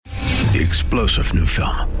The explosive new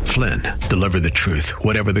film, Flynn, deliver the truth,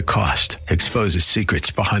 whatever the cost, exposes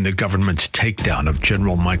secrets behind the government's takedown of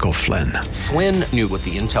General Michael Flynn. Flynn knew what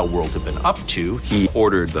the intel world had been up to. He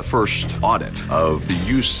ordered the first audit of the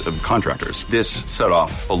use of contractors. This set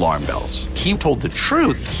off alarm bells. He told the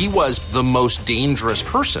truth. He was the most dangerous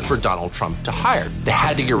person for Donald Trump to hire. They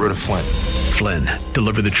had to get rid of Flynn. Flynn,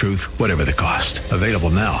 deliver the truth, whatever the cost. Available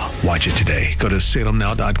now. Watch it today. Go to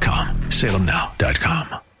salemnow.com.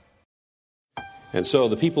 salemnow.com. And so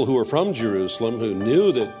the people who were from Jerusalem, who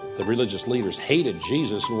knew that the religious leaders hated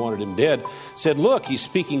Jesus and wanted him dead, said, look, he's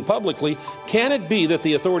speaking publicly. Can it be that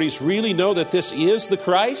the authorities really know that this is the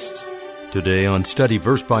Christ? Today on Study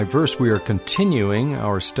Verse by Verse, we are continuing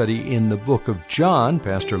our study in the book of John.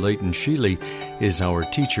 Pastor Leighton Sheely is our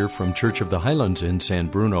teacher from Church of the Highlands in San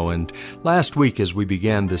Bruno. And last week, as we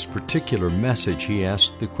began this particular message, he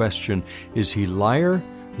asked the question, is he liar,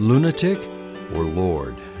 lunatic, or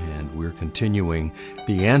Lord? And we're continuing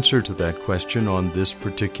the answer to that question on this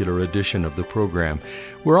particular edition of the program.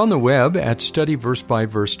 We're on the web at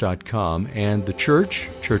studyversebyverse.com, and the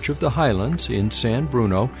Church of the Highlands in San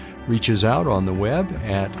Bruno, reaches out on the web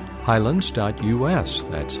at highlands.us.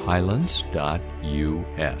 That's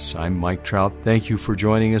highlands.us. I'm Mike Trout. Thank you for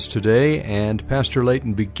joining us today, and Pastor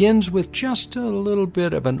Leighton begins with just a little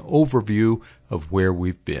bit of an overview of where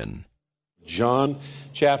we've been. John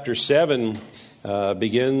chapter 7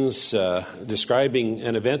 begins describing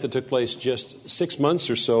an event that took place just 6 months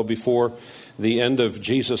or so before the end of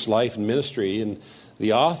Jesus' life and ministry. And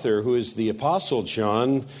the author, who is the Apostle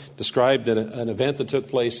John, described an event that took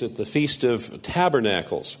place at the Feast of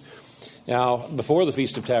Tabernacles. Now, before the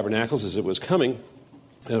Feast of Tabernacles, as it was coming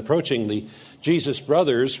and approaching, the Jesus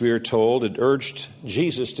brothers, we are told, had urged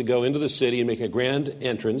Jesus to go into the city and make a grand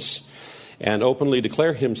entrance and openly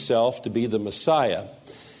declare himself to be the Messiah.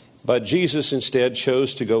 But Jesus instead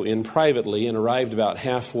chose to go in privately and arrived about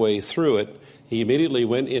halfway through it. He immediately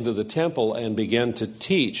went into the temple and began to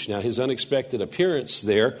teach. Now, his unexpected appearance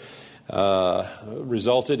there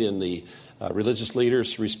resulted in the religious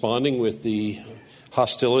leaders responding with the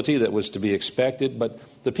hostility that was to be expected, but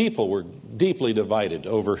the people were deeply divided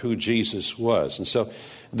over who Jesus was. And so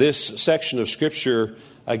this section of Scripture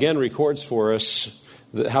again records for us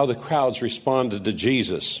how the crowds responded to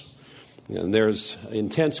Jesus. And there's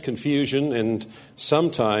intense confusion and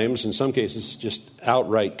sometimes, in some cases, just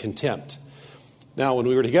outright contempt. Now, when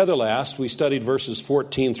we were together last, we studied verses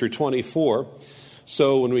 14 through 24.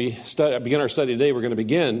 So when we begin our study today, we're going to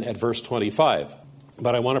begin at verse 25.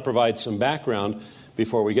 But I want to provide some background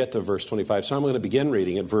before we get to verse 25. So I'm going to begin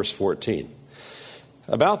reading at verse 14.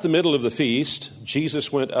 About the middle of the feast,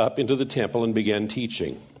 Jesus went up into the temple and began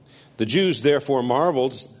teaching. The Jews therefore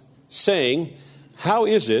marveled, saying, how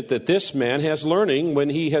is it that this man has learning when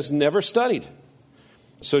he has never studied?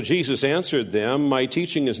 So Jesus answered them, my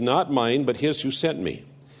teaching is not mine, but his who sent me.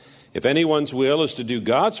 If anyone's will is to do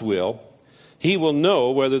God's will, he will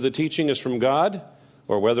know whether the teaching is from God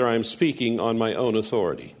or whether I'm speaking on my own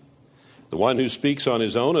authority. The one who speaks on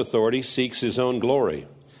his own authority seeks his own glory.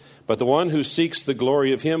 But the one who seeks the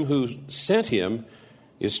glory of him who sent him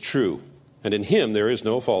is true, and in him there is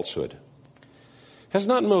no falsehood. Has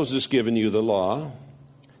not Moses given you the law,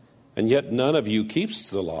 and yet none of you keeps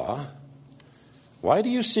the law? Why do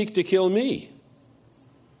you seek to kill me?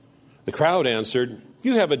 The crowd answered,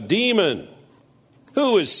 you have a demon.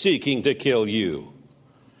 Who is seeking to kill you?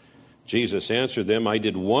 Jesus answered them, I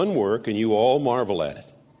did one work, and you all marvel at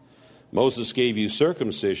it. Moses gave you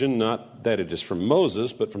circumcision, not that it is from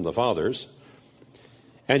Moses, but from the fathers.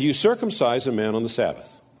 And you circumcise a man on the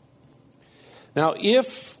Sabbath. Now,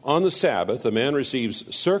 if on the Sabbath a man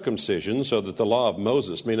receives circumcision so that the law of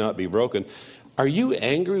Moses may not be broken, are you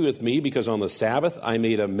angry with me because on the Sabbath I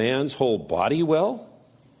made a man's whole body well?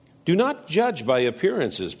 Do not judge by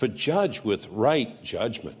appearances, but judge with right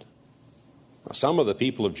judgment. Now, some of the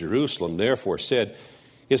people of Jerusalem therefore said,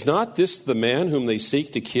 is not this the man whom they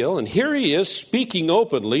seek to kill? And here he is speaking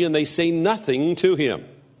openly, and they say nothing to him.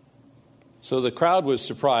 So the crowd was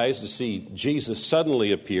surprised to see Jesus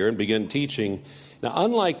suddenly appear and begin teaching. Now,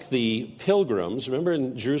 unlike the pilgrims, remember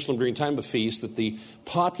in Jerusalem during time of feast that the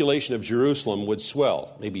population of Jerusalem would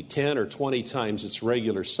swell, maybe 10 or 20 times its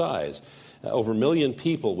regular size. Over 1 million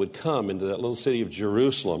people would come into that little city of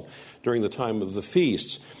Jerusalem during the time of the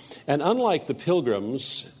feasts. And unlike the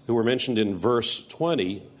pilgrims who were mentioned in verse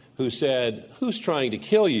 20, who said, who's trying to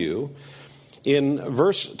kill you? In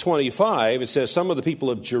verse 25, it says some of the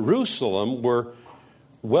people of Jerusalem were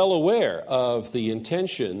well aware of the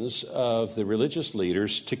intentions of the religious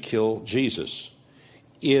leaders to kill Jesus.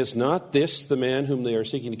 Is not this the man whom they are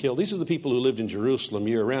seeking to kill? These are the people who lived in Jerusalem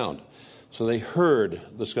year-round. So they heard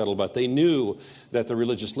the scuttlebutt. They knew that the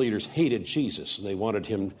religious leaders hated Jesus, and they wanted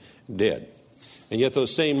him dead. And yet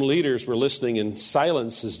those same leaders were listening in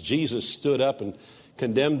silence as Jesus stood up and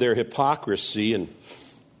condemned their hypocrisy, and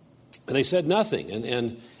they said nothing.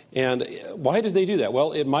 And why did they do that?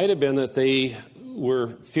 Well, it might have been that they were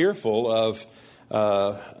fearful of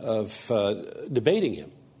debating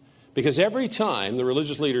him. Because every time the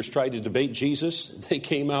religious leaders tried to debate Jesus, they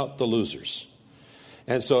came out the losers.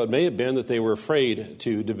 And so it may have been that they were afraid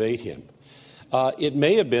to debate him. It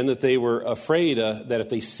may have been that they were afraid that if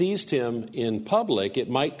they seized him in public, it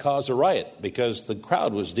might cause a riot, because the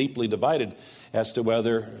crowd was deeply divided as to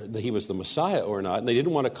whether he was the Messiah or not. And they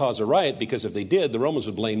didn't want to cause a riot, because if they did, the Romans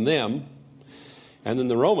would blame them. And then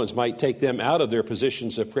the Romans might take them out of their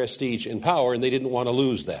positions of prestige and power, and they didn't want to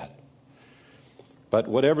lose that. But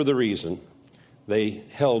whatever the reason, they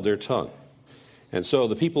held their tongue. And so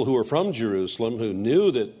the people who were from Jerusalem, who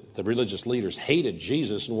knew that the religious leaders hated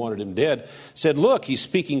Jesus and wanted him dead, said, look, he's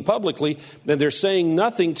speaking publicly, and they're saying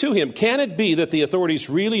nothing to him. Can it be that the authorities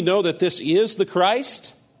really know that this is the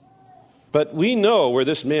Christ? But we know where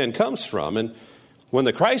this man comes from, and when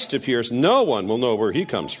the Christ appears, no one will know where he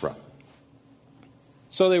comes from.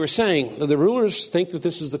 So they were saying, do the rulers think that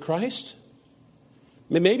this is the Christ?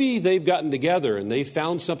 Maybe they've gotten together and they've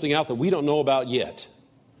found something out that we don't know about yet.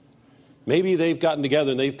 Maybe they've gotten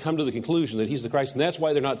together and they've come to the conclusion that he's the Christ, and that's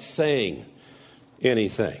why they're not saying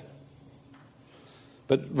anything.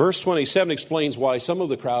 But verse 27 explains why some of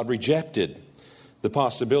the crowd rejected the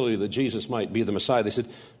possibility that Jesus might be the Messiah. They said,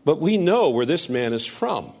 but we know where this man is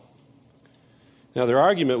from. Now, their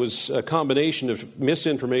argument was a combination of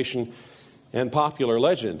misinformation and popular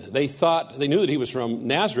legend. They knew that he was from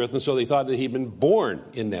Nazareth, and so they thought that he'd been born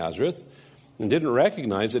in Nazareth, and didn't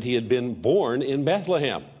recognize that he had been born in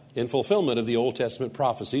Bethlehem in fulfillment of the Old Testament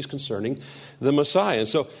prophecies concerning the Messiah. And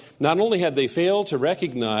so not only had they failed to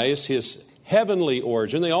recognize his heavenly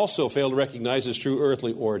origin, they also failed to recognize his true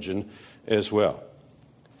earthly origin as well.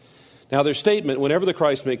 Now, their statement, whenever the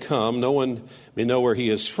Christ may come, no one may know where he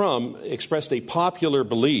is from, expressed a popular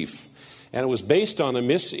belief. And it was based on a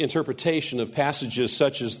misinterpretation of passages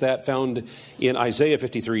such as that found in Isaiah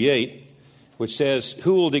 53:8, which says,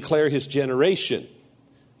 who will declare his generation?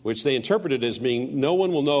 Which they interpreted as being, no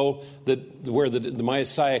one will know where the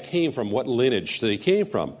Messiah came from, what lineage that he came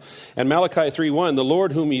from. And Malachi 3:1, the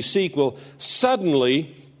Lord whom ye seek will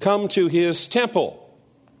suddenly come to his temple.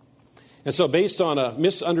 And so based on a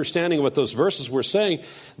misunderstanding of what those verses were saying,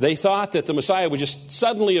 they thought that the Messiah would just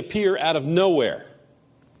suddenly appear out of nowhere.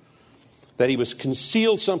 That he was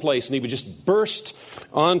concealed someplace and he would just burst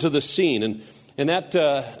onto the scene. And that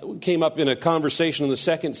came up in a conversation in the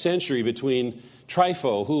 2nd century between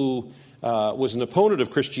Trypho, who was an opponent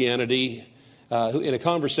of Christianity, in a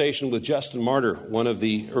conversation with Justin Martyr, one of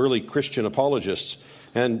the early Christian apologists.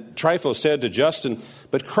 And Trypho said to Justin,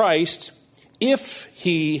 but Christ, if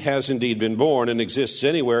he has indeed been born and exists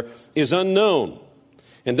anywhere, is unknown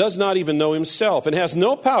and does not even know himself and has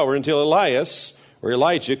no power until Elias or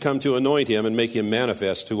Elijah come to anoint him and make him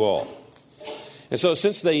manifest to all. And so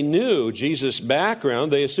since they knew Jesus'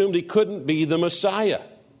 background, they assumed he couldn't be the Messiah.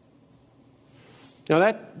 Now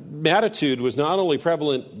that attitude was not only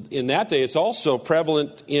prevalent in that day, it's also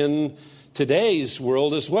prevalent in today's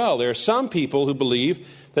world as well. There are some people who believe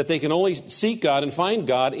that they can only seek God and find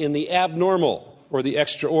God in the abnormal or the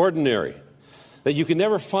extraordinary. That you can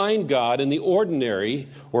never find God in the ordinary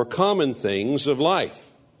or common things of life.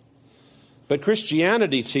 But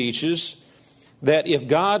Christianity teaches that if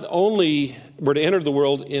God only were to enter the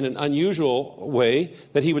world in an unusual way,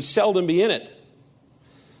 that he would seldom be in it.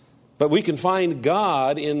 But we can find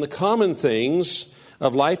God in the common things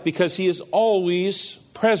of life because he is always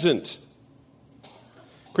present.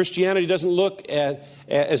 Christianity doesn't look at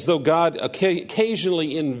as though God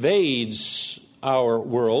occasionally invades our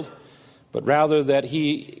world, but rather that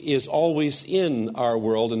he is always in our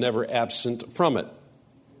world and never absent from it.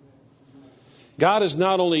 God is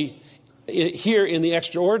not only here in the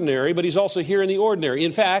extraordinary, but he's also here in the ordinary.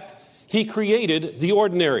 In fact, he created the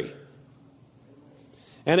ordinary.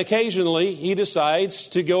 And occasionally he decides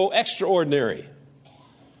to go extraordinary.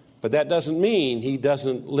 But that doesn't mean he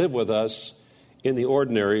doesn't live with us in the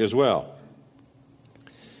ordinary as well.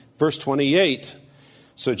 Verse 28,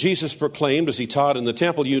 so Jesus proclaimed as he taught in the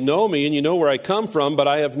temple, you know me and you know where I come from, but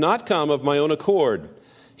I have not come of my own accord.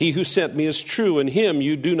 He who sent me is true, and him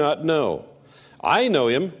you do not know. I know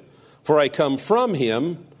him, for I come from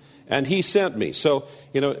him, and he sent me. So,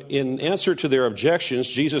 in answer to their objections,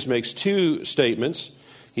 Jesus makes two statements.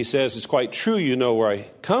 He says, it's quite true you know where I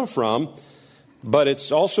come from, but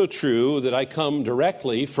it's also true that I come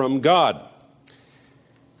directly from God.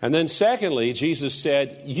 And then secondly, Jesus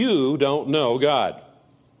said, you don't know God,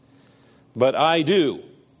 but I do.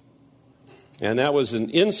 And that was an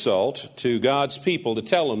insult to God's people to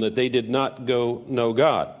tell them that they did not know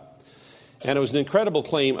God. And it was an incredible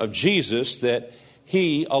claim of Jesus that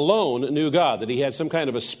he alone knew God, that he had some kind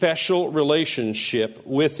of a special relationship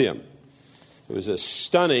with him. It was a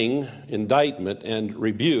stunning indictment and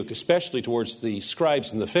rebuke, especially towards the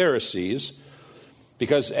scribes and the Pharisees,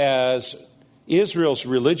 because as Israel's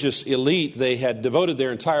religious elite, they had devoted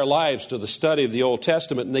their entire lives to the study of the Old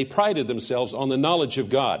Testament, and they prided themselves on the knowledge of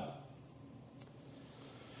God.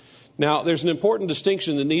 Now, there's an important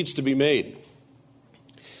distinction that needs to be made.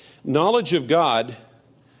 Knowledge of God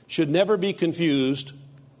should never be confused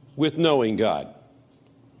with knowing God.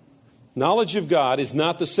 Knowledge of God is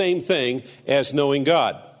not the same thing as knowing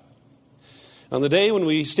God. On the day when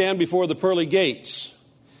we stand before the pearly gates,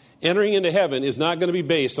 entering into heaven is not going to be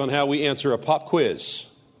based on how we answer a pop quiz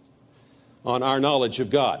on our knowledge of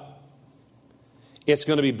God. It's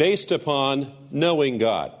going to be based upon knowing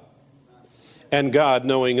God and God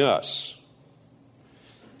knowing us.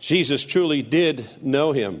 Jesus truly did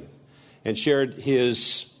know him and shared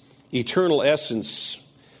his eternal essence,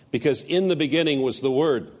 because in the beginning was the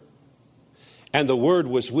Word, and the Word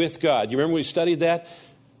was with God. You remember we studied that?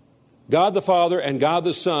 God the Father and God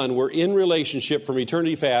the Son were in relationship from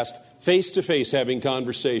eternity past, face to face having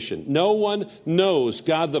conversation. No one knows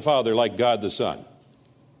God the Father like God the Son.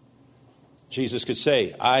 Jesus could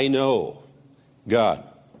say, I know God.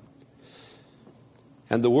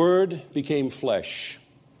 And the Word became flesh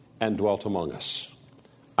and dwelt among us.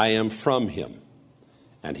 I am from him,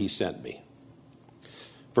 and he sent me.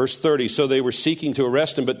 Verse 30, so they were seeking to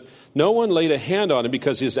arrest him, but no one laid a hand on him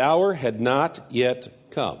because his hour had not yet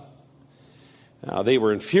come. Now, they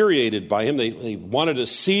were infuriated by him. They wanted to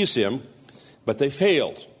seize him, but they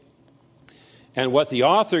failed. And what the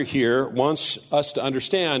author here wants us to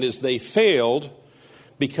understand is they failed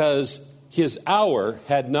because his hour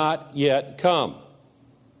had not yet come.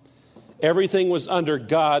 Everything was under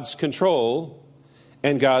God's control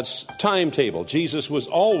and God's timetable. Jesus was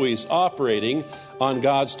always operating on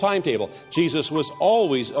God's timetable. Jesus was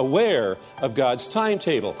always aware of God's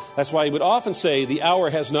timetable. That's why he would often say, the hour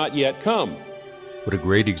has not yet come. What a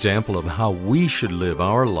great example of how we should live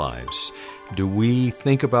our lives. Do we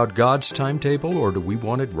think about God's timetable, or do we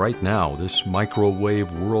want it right now? This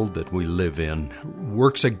microwave world that we live in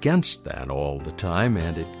works against that all the time,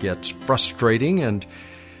 and it gets frustrating, and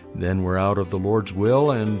then we're out of the Lord's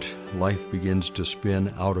will, and life begins to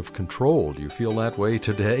spin out of control. Do you feel that way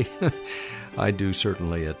today? I do,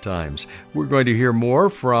 certainly, at times. We're going to hear more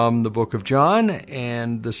from the book of John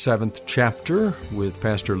and the 7th chapter with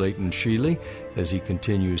Pastor Leighton Sheely as he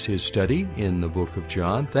continues his study in the book of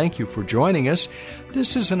John. Thank you for joining us.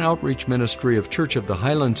 This is an outreach ministry of Church of the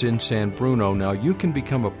Highlands in San Bruno. Now, you can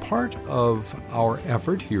become a part of our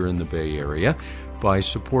effort here in the Bay Area by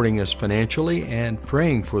supporting us financially and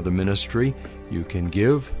praying for the ministry. You can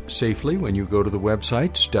give safely when you go to the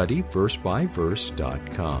website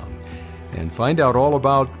studyversebyverse.com. And find out all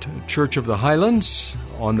about Church of the Highlands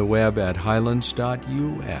on the web at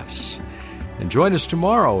highlands.us. And join us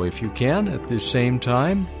tomorrow, if you can, at this same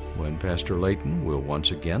time, when Pastor Leighton will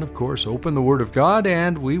once again, of course, open the Word of God,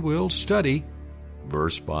 and we will study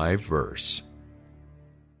verse by verse.